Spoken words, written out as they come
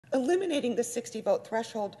Eliminating the 60-vote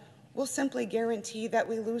threshold will simply guarantee that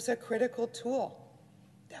we lose a critical tool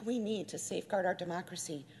that we need to safeguard our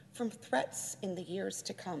democracy from threats in the years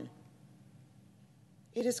to come.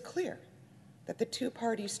 It is clear that the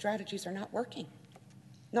two-party strategies are not working,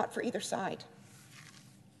 not for either side,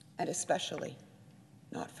 and especially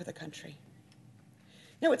not for the country.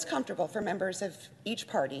 Now, it's comfortable for members of each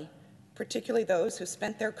party, particularly those who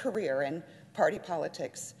spent their career in party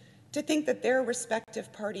politics, to think that their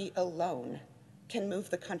respective party alone can move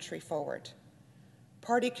the country forward.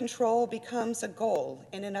 Party control becomes a goal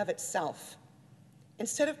in and of itself,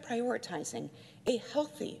 instead of prioritizing a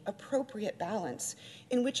healthy, appropriate balance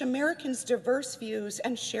in which Americans' diverse views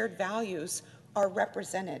and shared values are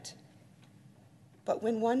represented. But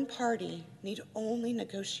when one party need only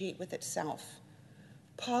negotiate with itself,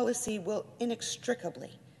 policy will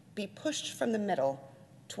inextricably be pushed from the middle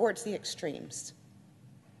towards the extremes.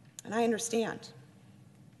 And I understand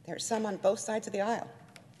there are some on both sides of the aisle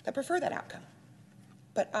that prefer that outcome,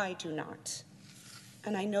 but I do not.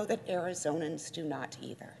 And I know that Arizonans do not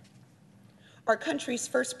either. Our country's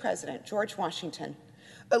first president, George Washington,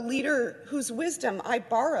 a leader whose wisdom I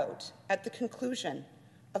borrowed at the conclusion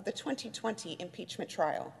of the 2020 impeachment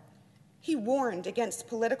trial, he warned against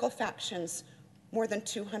political factions more than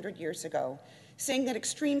 200 years ago, saying that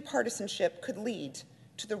extreme partisanship could lead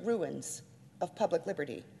to the ruins of public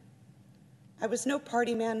liberty. I was no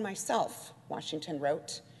party man myself, Washington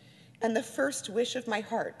wrote, and the first wish of my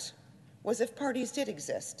heart was, if parties did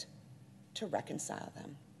exist, to reconcile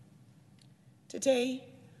them. Today,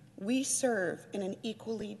 we serve in an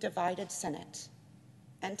equally divided Senate,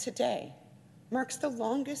 and today marks the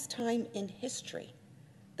longest time in history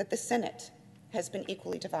that the Senate has been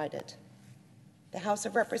equally divided. The House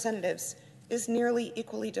of Representatives is nearly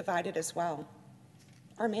equally divided as well.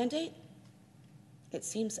 Our mandate? It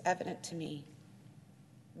seems evident to me.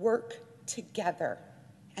 Work together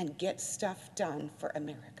and get stuff done for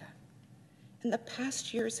America. And the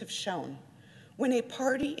past years have shown when a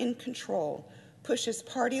party in control pushes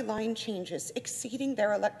party line changes exceeding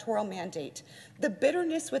their electoral mandate, the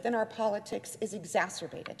bitterness within our politics is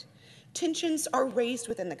exacerbated. Tensions are raised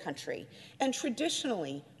within the country, and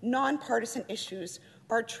traditionally, nonpartisan issues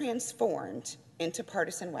are transformed into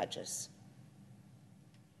partisan wedges.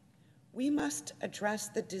 We must address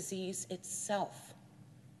the disease itself,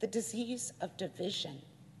 the disease of division,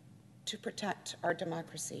 to protect our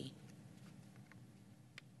democracy.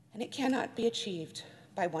 And it cannot be achieved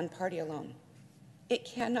by one party alone. It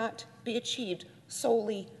cannot be achieved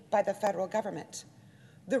solely by the federal government.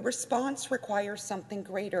 The response requires something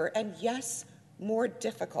greater and, yes, more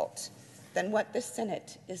difficult than what the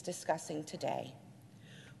Senate is discussing today.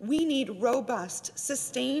 We need robust,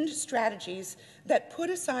 sustained strategies that put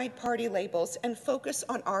aside party labels and focus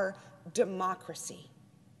on our democracy,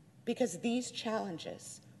 because these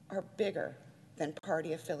challenges are bigger than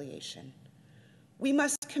party affiliation. We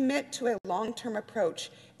must commit to a long-term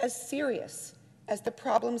approach as serious as the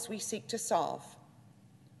problems we seek to solve,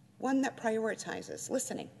 one that prioritizes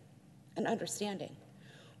listening and understanding,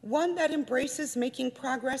 one that embraces making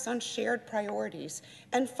progress on shared priorities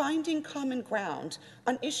and finding common ground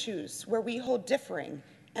on issues where we hold differing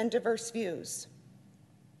and diverse views.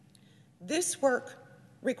 This work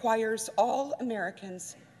requires all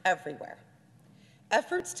Americans everywhere.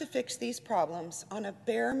 Efforts to fix these problems on a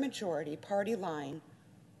bare majority party line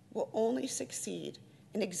will only succeed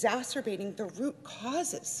in exacerbating the root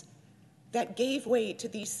causes that gave way to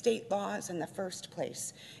these state laws in the first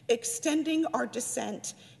place, extending our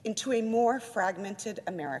descent into a more fragmented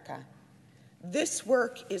America. This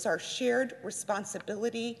work is our shared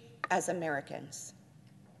responsibility as Americans.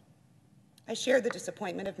 I share the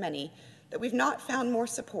disappointment of many that we've not found more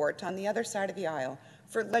support on the other side of the aisle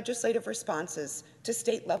for legislative responses to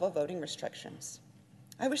state-level voting restrictions.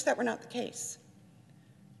 I wish that were not the case.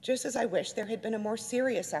 Just as I wish there had been a more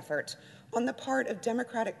serious effort on the part of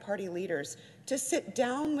Democratic Party leaders to sit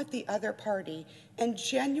down with the other party and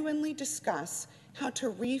genuinely discuss how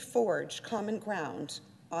to reforge common ground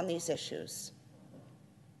on these issues.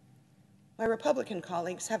 My Republican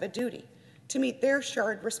colleagues have a duty to meet their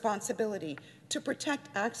shared responsibility to protect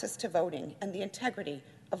access to voting and the integrity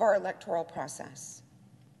of our electoral process.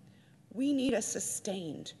 We need a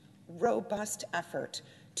sustained, robust effort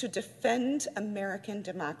to defend American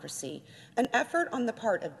democracy, an effort on the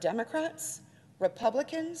part of Democrats,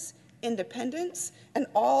 Republicans, independents, and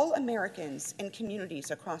all Americans in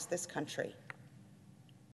communities across this country.